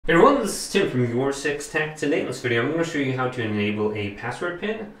Hey everyone, this is Tim from YourSixTech. Today in this video I'm going to show you how to enable a password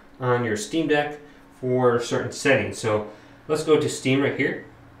pin on your Steam Deck for certain settings. So let's go to Steam right here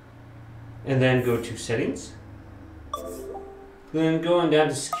and then go to Settings. Then go on down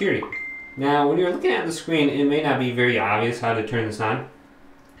to Security. Now when you're looking at the screen it may not be very obvious how to turn this on,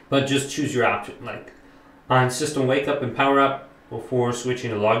 but just choose your option, like on System Wake Up and Power Up before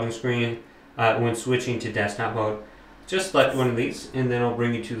switching to login screen, when switching to desktop mode. Just select one of these and then it'll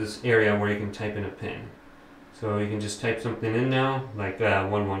bring you to this area where you can type in a PIN. So you can just type something in now, like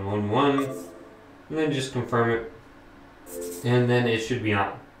 1111, and then just confirm it, and then it should be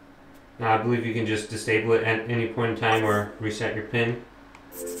on. Now I believe you can just disable it at any point in time or reset your PIN.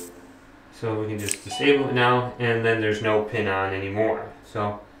 So we can just disable it now, and then there's no PIN on anymore.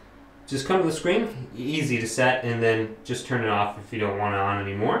 So just come to the screen, easy to set, and then just turn it off if you don't want it on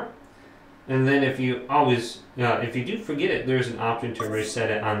anymore. And then if you do forget it, there's an option to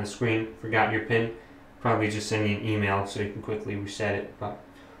reset it on the screen. Forgot your PIN, probably just send you an email so you can quickly reset it. But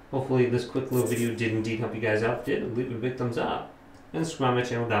hopefully this quick little video did indeed help you guys out. If it did, leave it a big thumbs up. And subscribe to my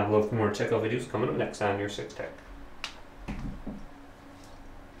channel down below for more checkout videos coming up next on YourSixTech.